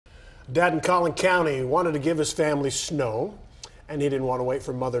Dad in Collin County wanted to give his family snow, and he didn't want to wait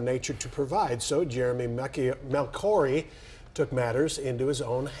for Mother Nature to provide, so Jeremy Melcory took matters into his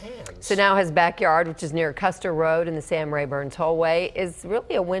own hands. So now his backyard, which is near Custer Road in the Sam Rayburn Tollway, is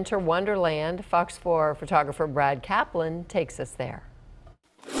really a winter wonderland. Fox 4 photographer Brad Kaplan takes us there.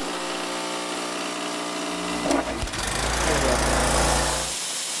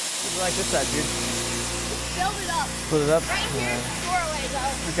 Like this side, dude. Build it up. Put it up? Right here, doorway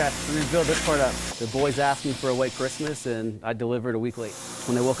though. Okay, let me build this part up. The boys asked me for a white Christmas, and I delivered a week late.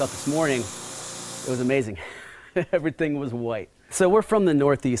 When they woke up this morning, it was amazing. Everything was white. So we're from the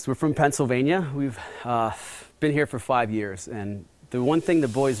Northeast. We're from Pennsylvania. We've been here for 5 years, and the one thing the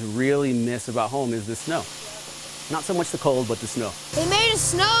boys really miss about home is the snow. Not so much the cold, but the snow. They made a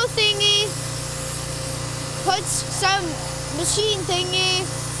snow thingy, put some machine thingy,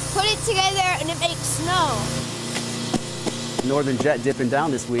 put it together, and it makes snow. Northern jet dipping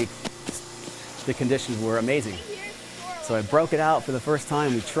down this week, the conditions were amazing. So I broke it out for the first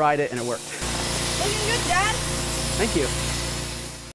time, we tried it, and it worked. Looking good, Dad. Thank you.